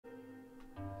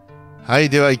はい、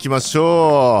では行きまし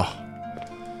ょ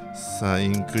う。さあ、イ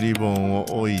ンクリボンを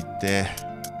置いて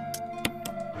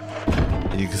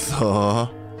いくぞ。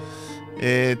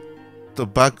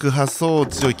爆破装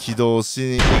置を起動し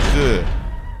に行く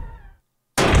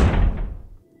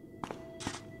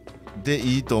で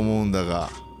いいと思うんだが、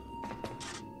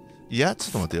いや、ちょ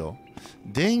っと待てよ。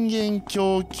電源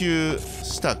供給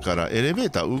したからエレベー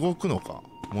ター動くのか、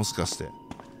もしかして。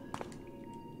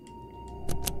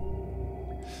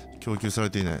供給され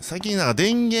ていない。最近なんか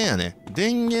電源やね。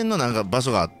電源のなんか場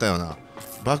所があったよな。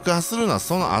爆破するのは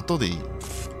その後でいい。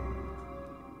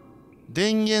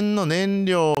電源の燃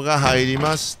料が入り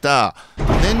ました。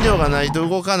燃料がないと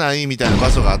動かないみたいな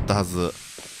場所があったはず。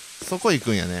そこ行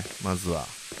くんやね、まずは。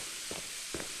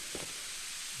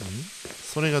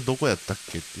それがどこやったっ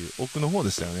けっていう。奥の方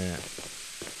でしたよね。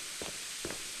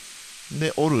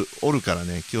で、おるから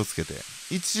ね、気をつけて。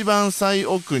一番最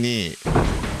奥に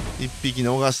一匹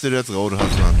逃してるやつがおるは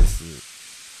ずなんです。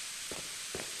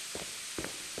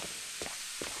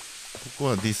ここ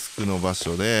はディスクの場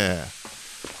所で、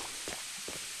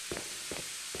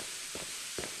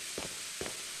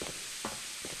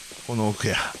この奥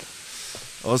や。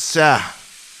おっしゃ。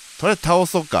とりあえず倒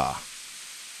そうか。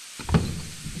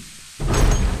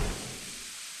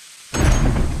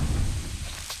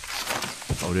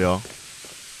おるよ。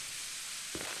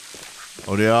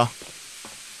おるよ。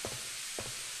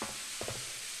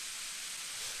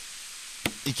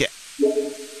いけ。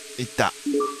いった。び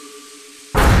っ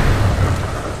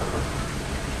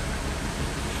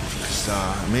くりし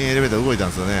た。メインエレベーター動いたん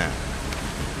ですよね。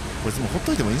こいつもうほっ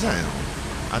といてもいいんじゃないの？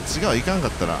あっち側行かんか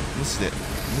ったら無視で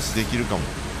きるかも。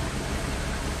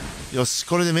よし、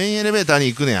これでメインエレベーターに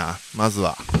行くねや。まず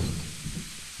は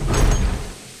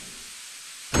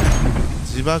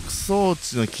自爆装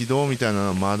置の起動みたいなの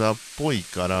はまだっぽい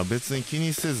から別に気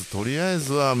にせず、とりあえ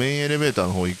ずはメインエレベーター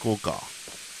の方行こうか。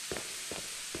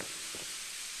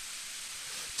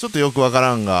ちょっとよくわか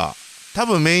らんが、多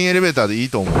分メインエレベーターでいい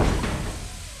と思う。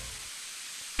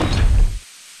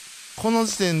この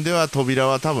時点では扉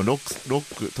は多分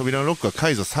扉のロックが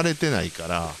解除されてないか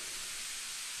ら、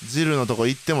ジルのとこ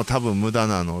行っても多分無駄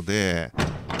なので、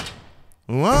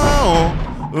うわ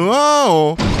ー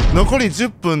お残り10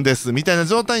分ですみたいな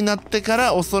状態になってか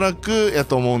らおそらくや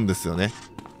と思うんですよね。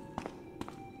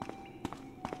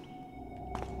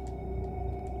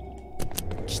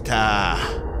きた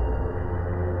ー。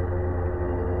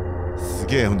す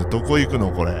げえ。ほんでどこ行く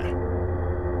のこれ。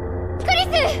クリ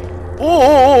ス。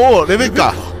おレベッ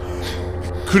カ。びっ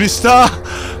くりした。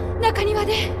中庭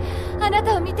であな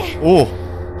たを見て。追っ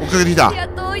かけてきた。やっ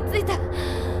と追いついた。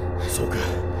そうか、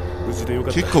無事でよか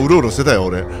った。結構うろうろしてたよ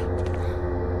俺。い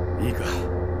いか、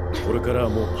これからは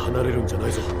もう離れるんじゃな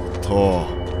いぞ。と、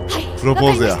プロポ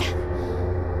ーズや。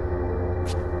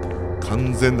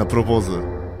完全なプロポーズ。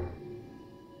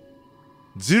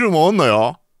ジルもおんの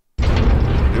よ。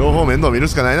両方面倒見る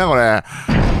しかないなこれ。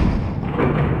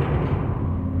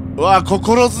うわ、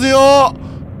心強っ。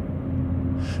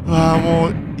うわ、も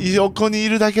う横にい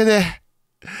るだけで、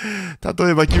例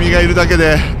えば君がいるだけ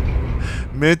で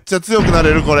めっちゃ強くな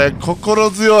れる。これ心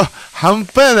強い。半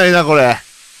端やないなこれ。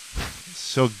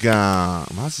ショッガ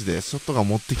ン。マジでショットガン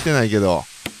持ってきてないけど、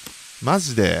マ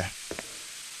ジで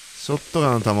ショット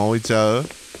ガンの弾置いちゃう。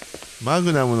マ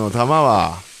グナムの弾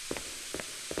は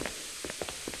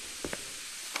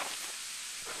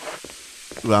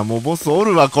うわ、もうボスお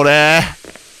るわこれ。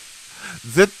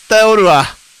絶対おるわ。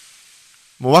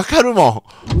もうわかるも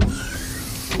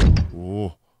ん。お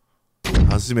お、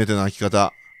初めての開き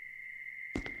方。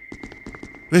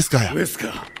ウェスカーや。ウェスカ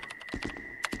ー。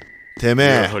てめえ。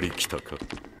やはり来たか。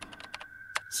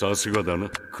さすがだな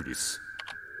クリス。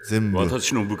全部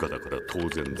私の部下だから当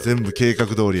然だ。全部計画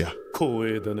通りや。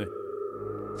光栄だね。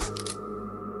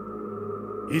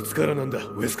いつからなんだ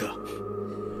ウェスカー。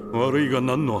悪いが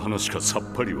何の話かさっ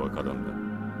ぱりわからんな。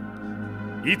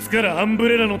いつからアンブ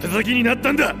レラの手先になっ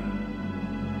たんだ。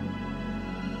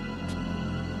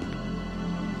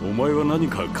お前は何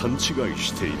か勘違い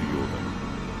しているよ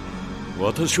うだ。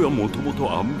私はもとも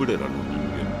とアンブレラの人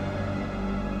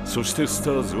間、そしてス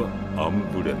ターズはアン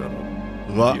ブレラの、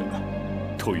うわ、いや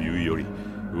というより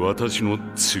私の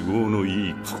都合の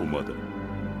いい駒だ。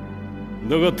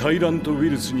だがタイラントウイ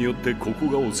ルスによってここ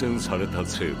が汚染された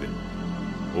せいで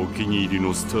お気に入り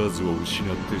のスターズを失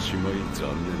ってしまい残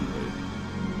念だよ。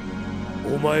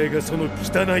お前がその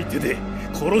汚い手で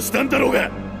殺したんだろうが、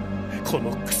こ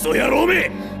のクソ野郎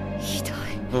め。ひどい。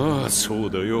ああそう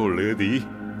だよレディ、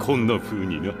こんな風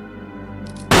にな。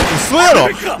嘘やろ。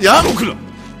や僕ら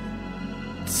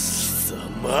貴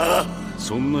様、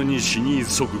そんなに死に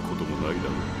急ぐこともないだ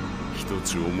ろう。一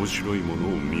つ面白いもの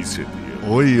を見せてや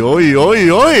る。おいおいお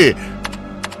いおい。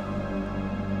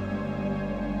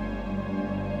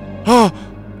ああ、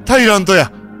タイラント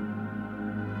や。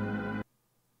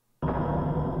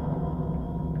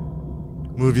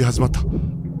ムービー始まった。う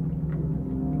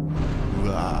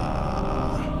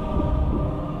わ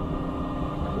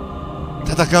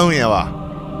ー、戦うんやわ。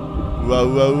うわ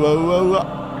うわうわうわうわ。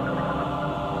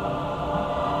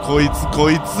こいつ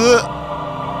こいつ。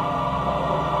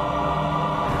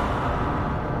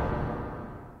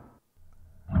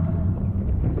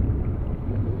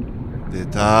出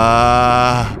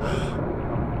たー。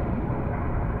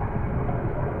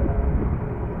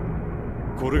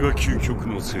これが究極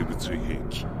の生物兵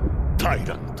器、タイ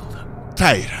ラントだ。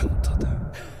タイラントだ。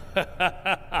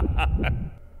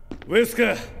ウェスカ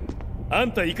ー、あ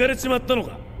んたイカれちまったの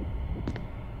か。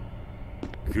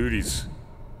クリス、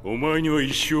お前には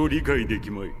一生理解で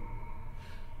きまい。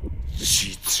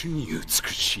実に美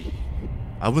しい。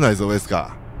危ないぞウェス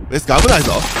カー。ウェスカー危ない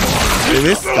ぞ。ウ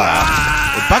ェスカ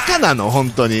ーバカなの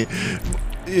本当に。い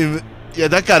や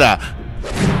だから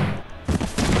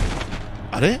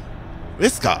あれウェ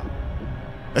スカー、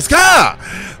ウェスカー、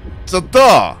ちょっと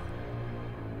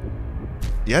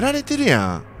やられてるや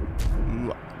ん。う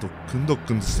わ、ドックンドッ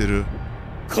クンしてる。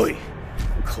来い、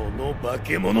この化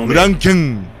け物め。フランケ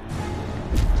ン。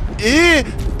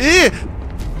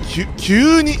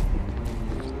急に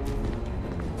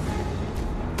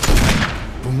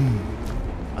ボン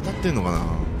当たってんのかな。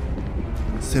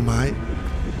狭い。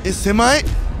狭い。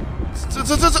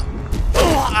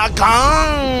あ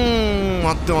かん。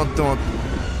待って待って待って。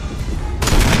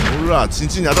ほら、チン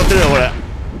チンに当たってるよこれ。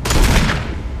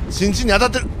チンチンに当た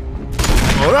ってる。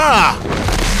ほら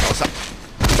倒した。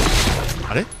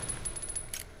あれ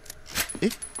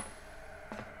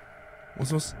も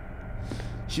しもし。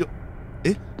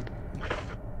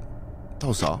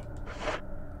倒した。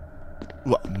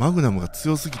うわ、マグナムが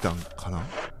強すぎたんかな。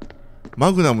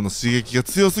マグナムの刺激が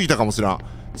強すぎたかもしらん。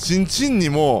チンチンに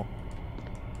も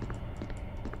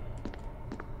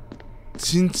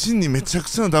チンチンにめちゃく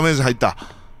ちゃなダメージ入った。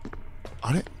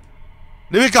あれ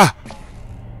レベッカ、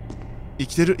生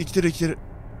きてる生きてる生きてる。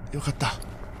よかった。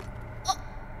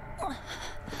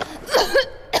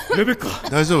レベッカ、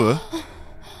大丈夫？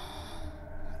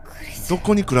ど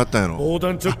こに食らったんやろ。防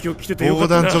弾チョッキを着ててよか防っ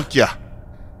たな。弾チョッキや。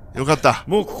よかった。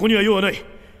もうここには用はない。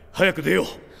早く出よう。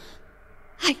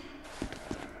はい。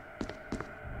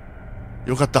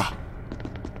よかった。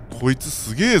こいつ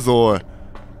すげえぞおい。っ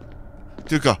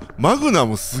ていうかマグナ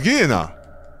ムすげえな。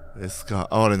エスカ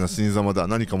哀れな死に様だ。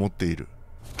何か持っている。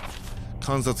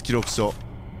観察記録書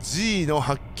G の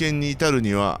発見に至る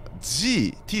には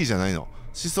T じゃないの。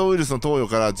始祖ウイルスの投与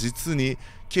から実に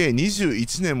計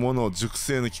21年もの熟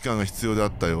成の期間が必要であ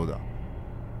ったようだ。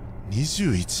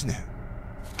21年。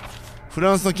フ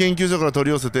ランスの研究所から取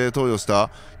り寄せて投与した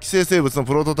寄生生物の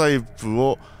プロトタイプ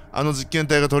をあの実験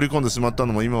体が取り込んでしまった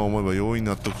のも今思えば容易に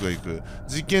納得がいく。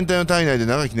実験体の体内で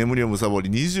長き眠りを貪り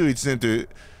21年という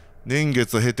年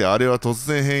月を経てあれは突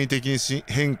然変異的に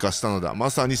変化したのだ。ま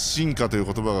さに進化という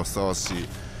言葉がふさわしい。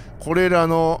これら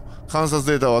の観察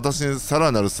データは私にさ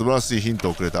らなる素晴らしいヒント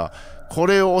をくれた。こ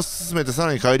れを推し進めてさ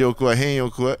らに改良を加え変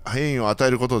異を与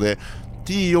えることで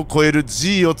T を超える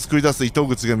G を作り出す糸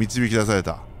口が導き出され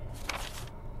た。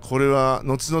これは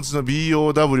後々の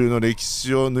BOW の歴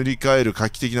史を塗り替える画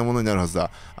期的なものになるはずだ。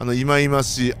あの忌々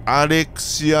しいアレク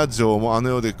シア城もあの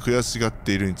世で悔しがっ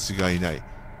ているに違いない。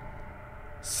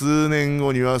数年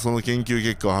後にはその研究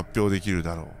結果を発表できる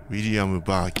だろう。ウィリアム・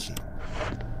バーキン。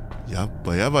やっ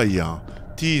ぱやばいやん。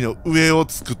T の上を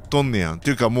作っとんねやん。っ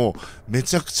ていうかもうめ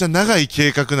ちゃくちゃ長い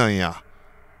計画なんや。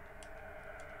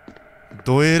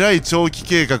どえらい長期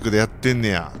計画でやってんね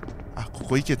や。あ、こ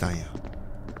こ行けたんや。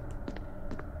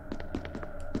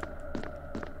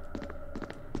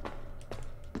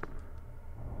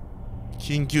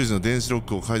緊急時の電子ロッ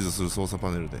クを解除する操作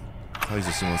パネルで解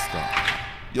除しますか。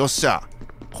よっしゃ、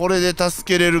これで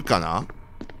助けれるかな。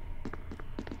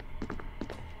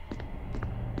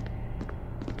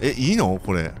いいの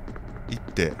これ行っ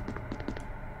て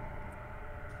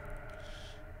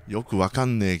よくわか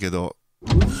んねえけど、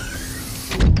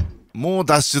もう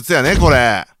脱出やねこ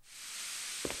れ。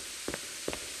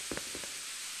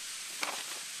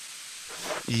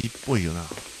いいっぽいよな。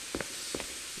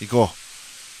行こう。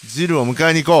ジルを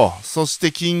迎えに行こう。そして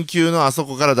緊急のあそ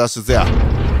こから脱出や。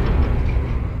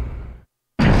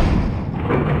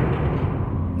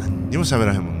何にも喋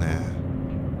らへんもんね。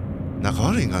仲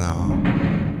悪いんかな。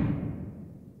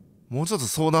もうちょっと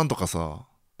相談とかさ、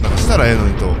なんかしたらええの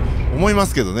にと思いま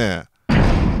すけどね。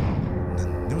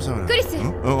何にも喋らへん。クリス、あ、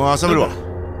喋るわ。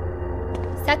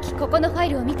さっきここのファ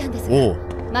イルを見たんですが、お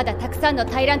う。まだたくさんの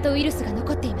タイラントウイルスが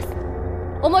残っています。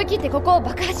思い切ってここを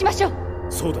爆破しましょう。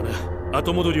そうだな、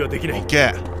後戻りはできない。オッケ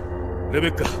ー。レベ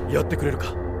ッカ、やってくれるか。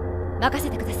任せ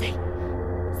てください。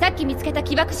さっき見つけた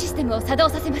起爆システムを作動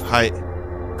させます。はい。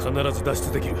必ず脱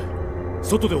出できる。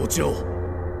外で落ち合おう。は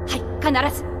い、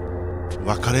必ず。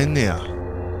分かれんねや。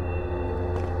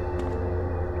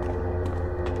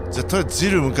じゃあとりあえず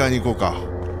ジル迎えに行こうか。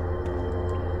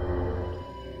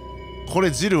これ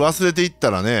ジル忘れていっ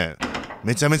たらね、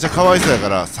めちゃめちゃかわいそうやか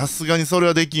ら、さすがにそれ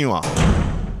はできんわ。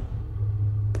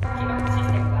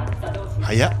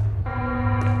早っ。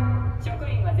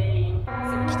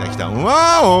来た来た。う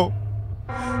わーお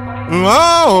う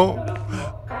わーお。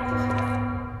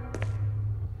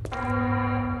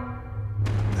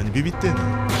何ビビってんの。う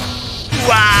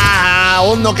わー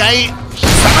おんのかい。さ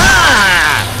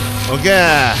あオッケー。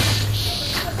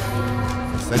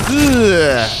さ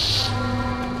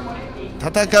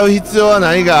あ戦う必要は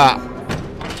ないが、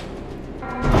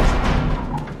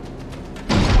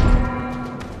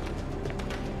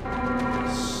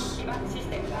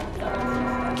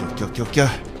オッケーオッケーオ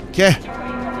ッケー。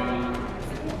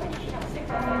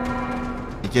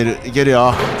いけるいける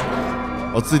よ。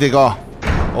落ち着いていこ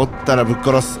う。おったらぶっ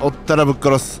殺す、おったらぶっ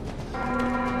殺す。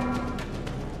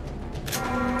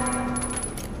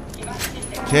オ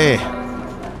ッケー。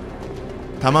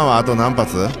弾はあと何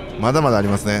発？まだまだあり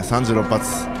ますね。36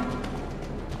発。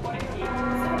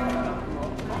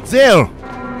ゼロ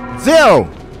ゼロ。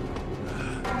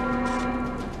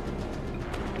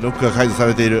ロックが解除さ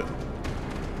れている。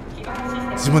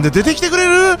自分で出てきてくれ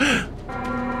る？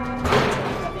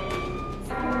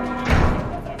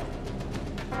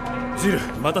ジル、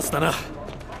待たせたな。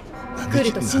なん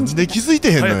で気づい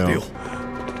てへんのよ。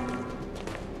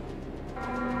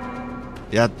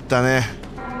やったね。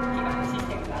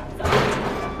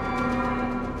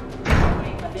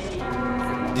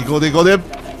行こうで行こうで。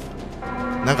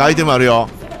なんかアイテムあるよ。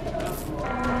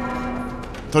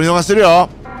取り逃してるよ。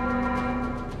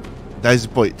大事っ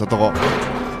ぽい。取っとこう。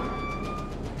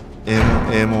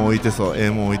Aも置いてそう。A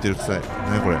も置いてるくさい。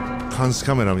何これ、監視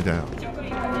カメラみたいな。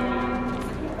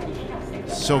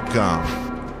ショットガン。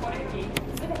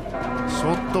シ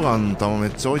ョットガンの弾め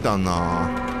っちゃ置いてあんな。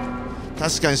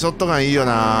確かにショットガンいいよ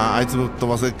な。あいつぶっ飛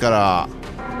ばせっから。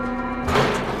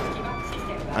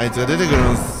あいつが出てく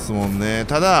るんすもんね。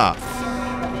ただ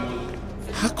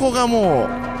箱がも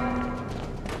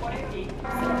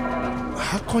う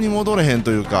箱に戻れへん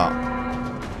というか、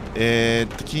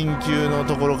緊急の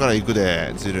ところから行く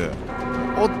で。ジル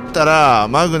おったら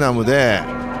マグナムで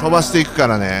飛ばしていくか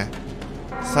らね。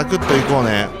サクッと行こう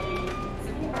ね。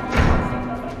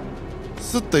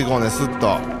スッと行こうね。スッ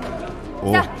と。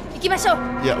お、さあ行きましょう。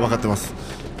いや分かってます。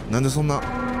なんでそんな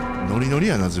ノリノリ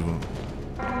やな自分。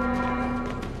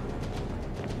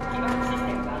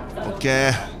オッケ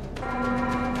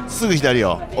ー。すぐ左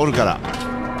よ。おるから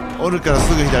おるから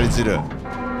すぐ左。ジルオ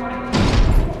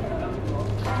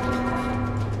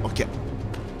ッケー。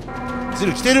ジ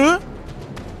ル来てる？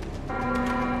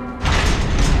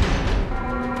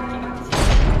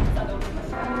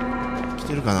来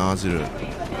てるかな。ジル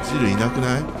いなく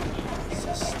ない？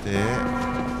そして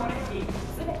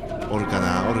おるか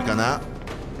なおるかな。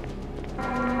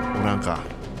おらんか。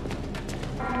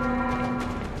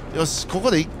よし、こ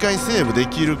こで一回セーブで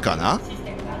きるかな。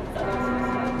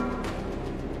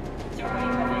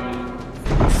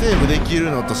セーブでき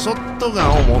るのとショットガ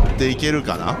ンを持っていける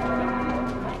かな。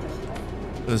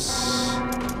よし、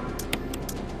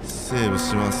セーブ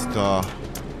しますか。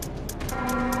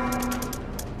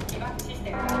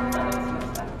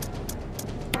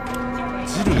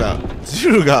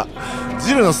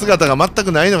ジルの姿が全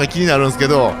くないのが気になるんですけ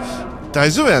ど、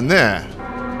大丈夫やんね。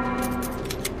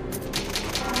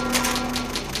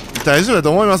大丈夫や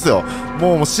と思いますよ。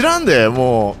もう知らんで。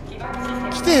も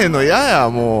う来てへんの嫌や。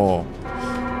も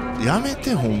うやめ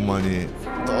てほんまに。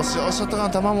どうしよう。ショットガ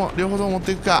ン弾も両方とも持っ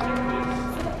ていくか。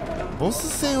ボス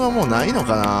戦はもうないの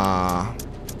かな。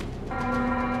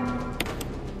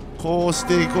こうし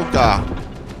ていこうか。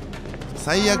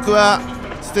最悪は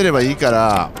捨てればいいか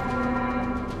ら。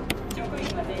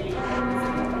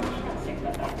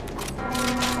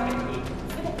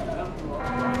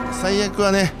最悪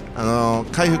はね、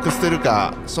回復捨てる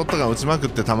かショットガン撃ちまく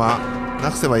って弾な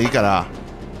くせばいいから。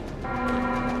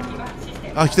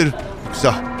あ、来てる。来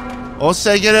た。おっし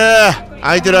ゃ、いける。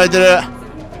空いてる空いてる。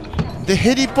で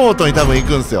ヘリポートに多分行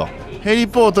くんすよ。ヘリ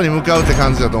ポートに向かうって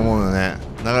感じだと思うのね、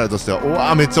流れとしては。う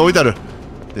わー、めっちゃ置いてある。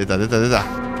出た出た出た。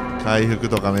回復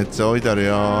とかめっちゃ置いてある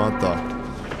よーっ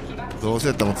と。どうせ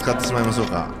やったらもう使ってしまいましょう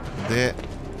か。で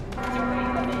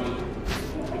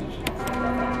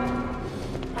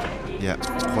いや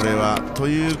これはと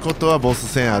いうことはボス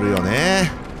戦あるよ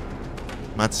ね、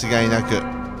間違いなく。こ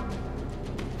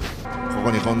こ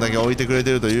にこんだけ置いてくれ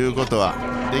てるということは、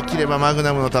できればマグ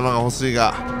ナムの弾が欲しい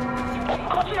が。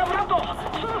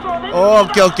オ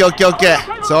ッケーオッケーオッケーオッケ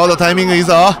ー、ちょうどタイミングいい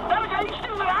ぞ。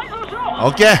オ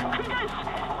ッケー、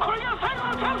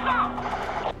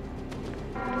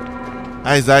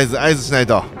合図合図合図しない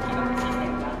と。あ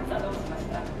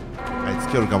いつ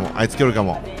来よるかも、あいつ来よるか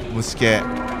も。虫系ん、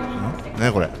何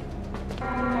やこれ。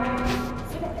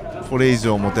これ以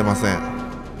上持てません。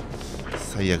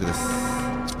最悪です。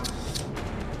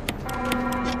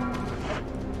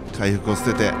回復を捨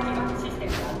てて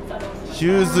ヒ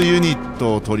ューズユニッ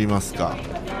トを取りますか。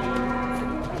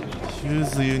ヒュ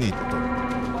ーズユニット、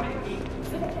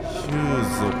ヒュ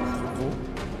ーズをここ、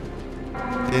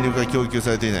電力が供給さ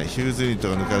れていない。ヒューズユニッ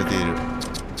トが抜かれている。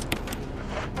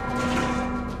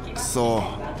くそ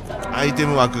ー、アイテ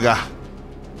ム枠が。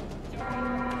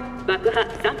爆破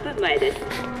3分前です。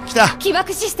来た、起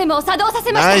爆システムを作動さ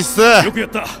せました。ナイス。よくやっ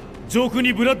た。上空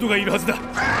にブラッドがいるはずだ。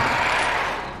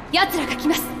奴らが来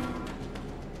ます。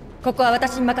ここは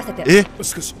私に任せて。え、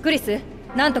しかしクリス、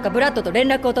なんとかブラッドと連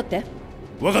絡を取って。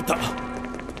分かった。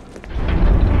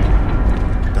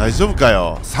大丈夫か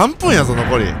よ。3分やぞ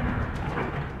残り。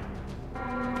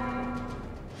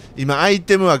今アイ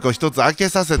テム枠を1つ開け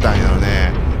させたんやろ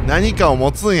ね。何かを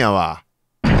持つんやわ。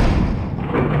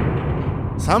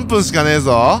3分しかねえ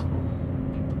ぞ。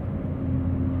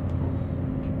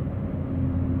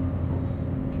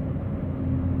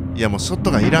いやもうショッ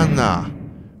トガンいらんな。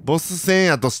ボス戦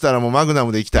やとしたらもうマグナ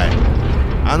ムでいきたい。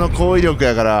あの攻撃力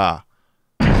やから。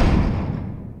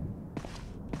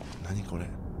何これ、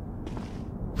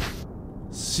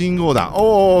信号弾。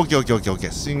おお、オッケーオッケーオッケーオッケ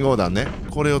ー、信号弾ね。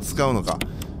これを使うのか。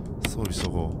装備し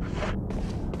とこう。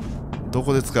ど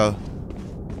こで使う。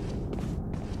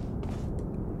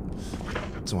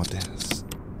ちょっと待って、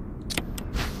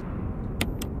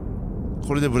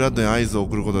これでブラッドに合図を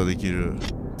送ることができる。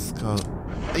使う。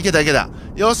いけたいけた、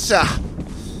よっしゃ、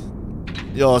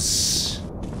よし。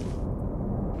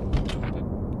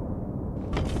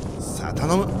さあ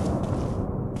頼む、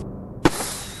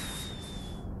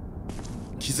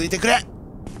気づいてくれ。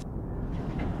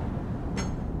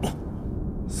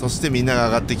そしてみんなが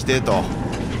上がってきてと。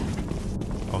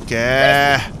オッケ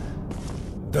ー、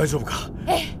大丈夫か。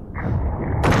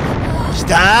来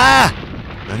たー。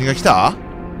何が来た。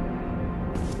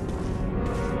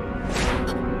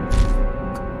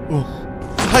お、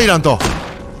ハイラント。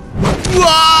うわ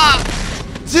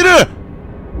ー、ジル、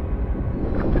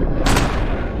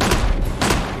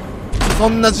そ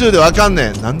んな銃でわかん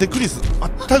ねえ。なんでクリス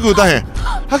全く撃たへん。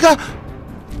はかん。うわ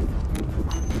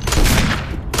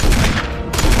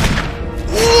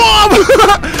ー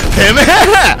てめえ、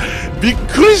びっ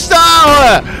くりしたー。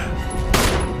お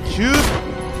い、急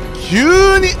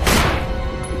に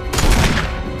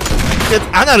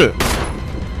ア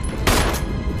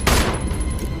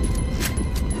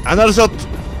ナルショッ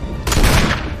ト。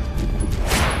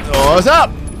おっしゃ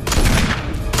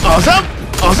おっしゃ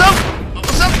おっしゃおっ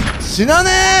しゃ、死なね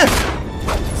え。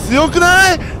強く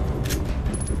ない。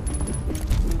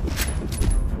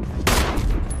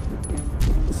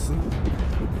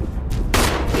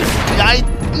痛い。う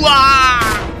わ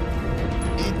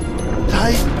ー痛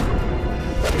い。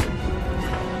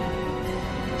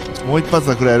もう一発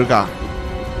はくらえるか。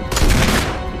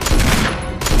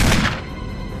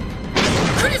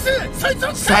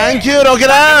サンキューロケ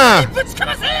ラン。オ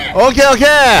ッケーオッケー。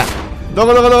ど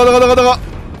こどこどこどこどこどこ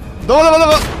どこどこど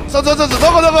こ、そうどこどこ。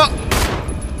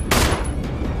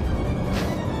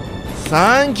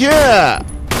サンキュー。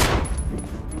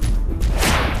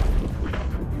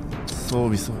装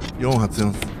備4発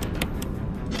4発。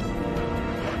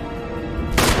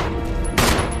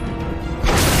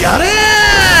やれー。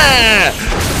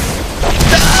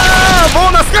ボ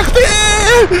ーナス確定。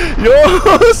よ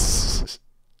ーし。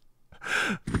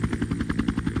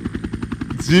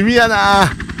地味やな。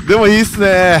でもいいっす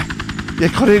ね。いや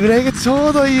これぐらいがち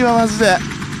ょうどいいわマジで。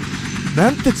な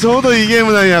んてちょうどいいゲー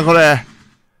ムなんやこれ。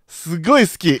すごい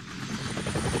好き。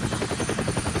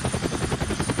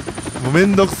もうめ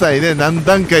んどくさいね、何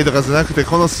段階とかじゃなくて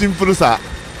このシンプルさ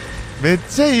めっ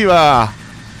ちゃいいわ。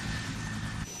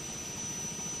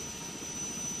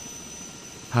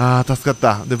あー助かっ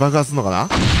た。で爆発すんのかな。うお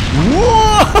ー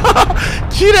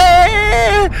綺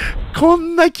麗ー。こ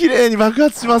んな綺麗に爆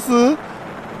発します。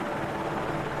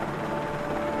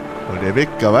これレベ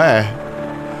ッカはい。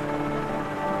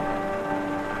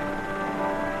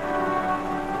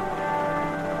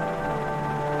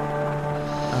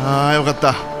あーよかっ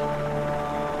た。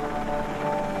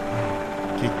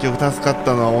結局助かっ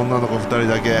たのは女の子2人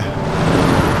だけ。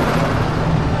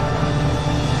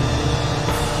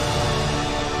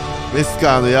ウェス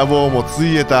カーの野望もつ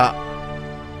いえた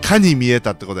かに見え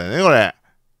たってことだよね、これ。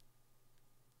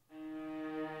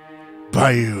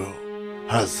バイオ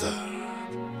ハザー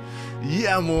ド。い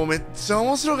や、もうめっちゃ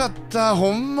面白かった。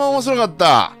ほんま面白かっ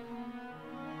た。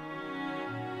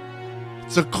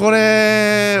こ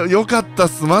れ、よかったっ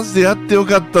す。マジでやってよ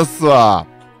かったっすわ。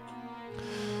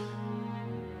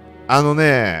な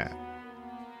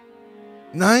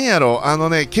んやろ、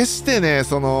決してね、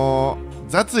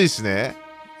雑いしね、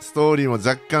ストーリーも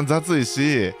若干雑い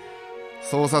し、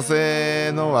操作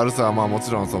性の悪さはまあも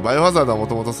ちろん、バイオハザードはも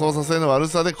ともと操作性の悪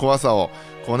さで怖さを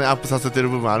こうね、アップさせてる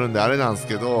部分あるんであれなんです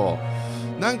けど、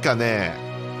なんかね、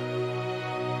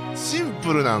シン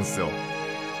プルなんですよ。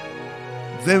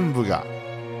全部が。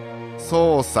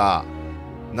操作、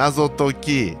謎解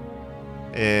き、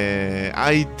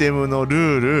アイテムのル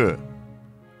ール、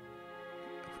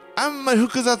あんまり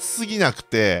複雑すぎなく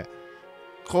て、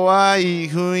怖い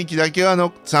雰囲気だけ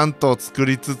はちゃんと作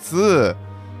りつつ、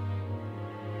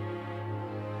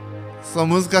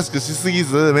難しくしすぎ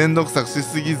ず、めんどくさくし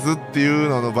すぎずっていう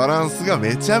ののバランスが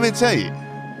めちゃめちゃいい。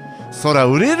そら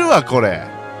売れるわ、これ。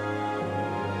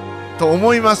と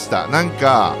思いました。なん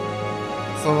か、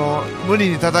無理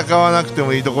に戦わなくて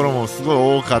もいいところもすごい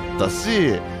多かった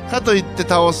し、かといって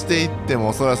倒していって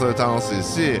もそれはそれ楽しい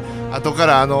し、後か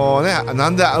らな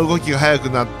んで動きが速く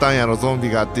なったんやろゾンビ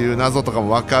がっていう謎とか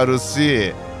もわかる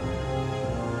し、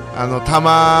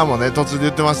弾もね途中で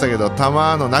言ってましたけど、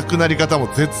弾のなくなり方も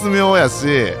絶妙や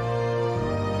し、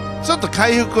ちょっと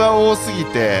回復は多すぎ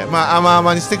てまあ甘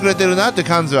々にしてくれてるなって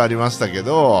感じはありましたけ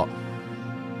ど、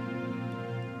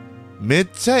めっ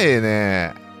ちゃええ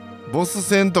ね。ボス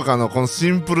戦とかのこのシ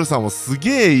ンプルさもす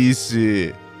げえいい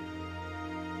し、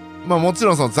まあもち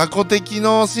ろん雑魚敵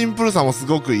のシンプルさもす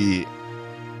ごくいい。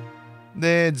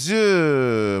で、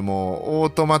銃もオ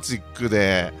ートマチック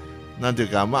で、なんていう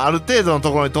か、まあある程度の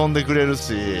ところに飛んでくれる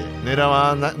し、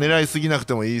狙いすぎなく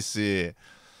てもいいし、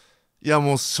いや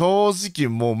もう正直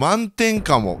もう満点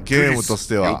かも、ゲームとし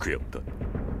ては。よくやった。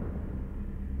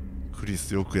クリ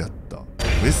スよくやった。ウ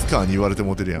ェスカーに言われて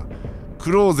モテるやん。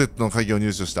クローゼットの鍵を入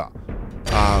手した。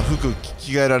服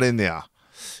着替えられんねや。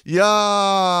いや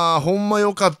ー、ほんま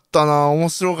よかったな。面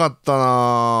白かった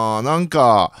な。なん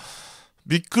か、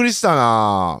びっくりした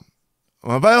な。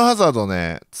バイオハザード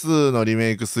ね、2のリメ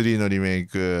イク、3のリメイ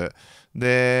ク。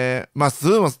で、まあ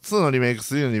2のリメイク、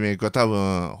3のリメイクは多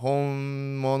分、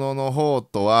本物の方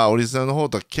とは、オリジナルの方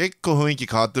とは結構雰囲気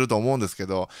変わってると思うんですけ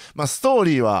ど、まあストー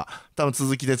リーは多分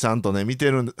続きでちゃんとね、見て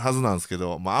るはずなんですけ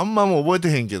ど、まああんまもう覚えて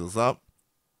へんけどさ。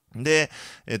で、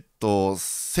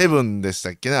セブンでし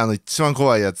たっけね、一番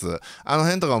怖いやつ。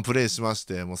辺とかもプレイしまし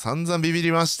て、もう散々ビビ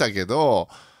りましたけど、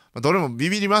どれもビ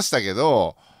ビりましたけ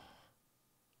ど、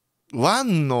1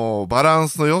のバラン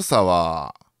スの良さ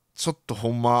は、ちょっとほ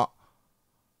んま、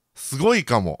すごい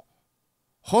かも。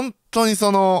本当に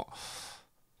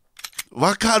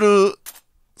わかる。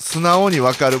素直に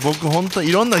わかる。僕本当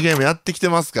いろんなゲームやってきて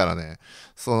ますからね。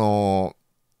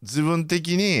自分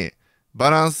的に、バ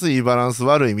ランスいいバランス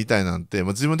悪いみたいなんて、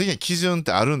自分的には基準っ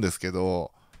てあるんですけ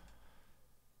ど、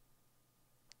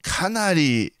かな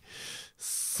り、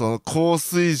高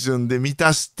水準で満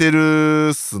たしてる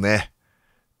っすね。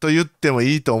と言っても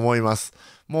いいと思います。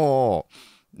も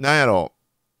う、なんやろ。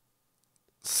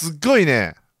すっごい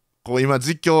ね、今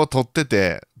実況を撮って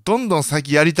て、どんどん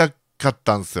先やりたかっ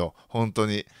たんですよ。本当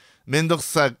に。めんどく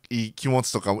さい気持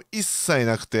ちとかも一切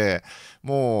なくて、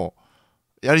もう、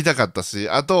やりたかったし、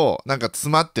あと、なんか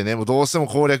詰まってね、もうどうしても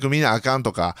攻略見なあかん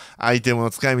とか、アイテムの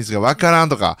使い道がわからん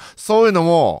とか、そういうの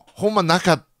も、ほんまな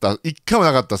かった。一回も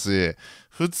なかったし、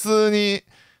普通に、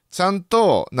ちゃん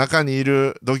と中にい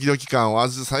るドキドキ感を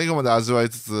最後まで味わい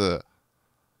つつ、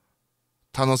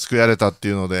楽しくやれたって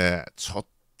いうので、ちょっ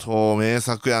と名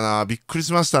作やな。びっくり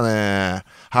しましたね。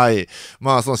はい。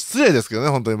まあ、失礼ですけどね、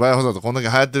本当にバイオハザードこんだけ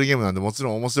流行ってるゲームなんで、もち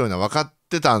ろん面白いのは分かっ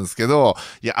てたんですけど、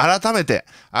いや、改めて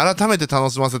楽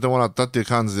しませてもらったっていう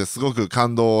感じですごく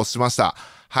感動しました。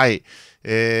はい。と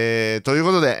いう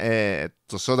ことで、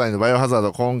初代のバイオハザー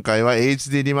ド、今回は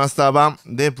HD リマスター版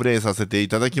でプレイさせてい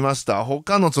ただきました。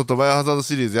他のちょっとバイオハザード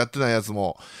シリーズやってないやつ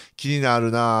も気にな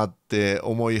るなーって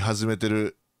思い始めて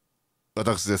る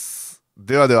私です。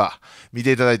ではでは、見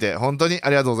ていただいて本当にあ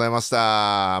りがとうございまし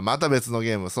た。また別の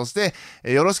ゲーム、そして、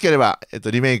よろしければ、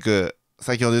リメイク、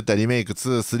先ほど言ったリメイク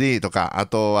2、3とか、あ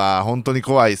とは本当に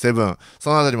怖い7、そ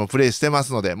のあたりもプレイしてま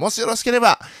すので、もしよろしけれ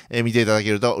ば、見ていただ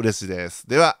けると嬉しいです。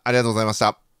では、ありがとうございまし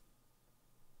た。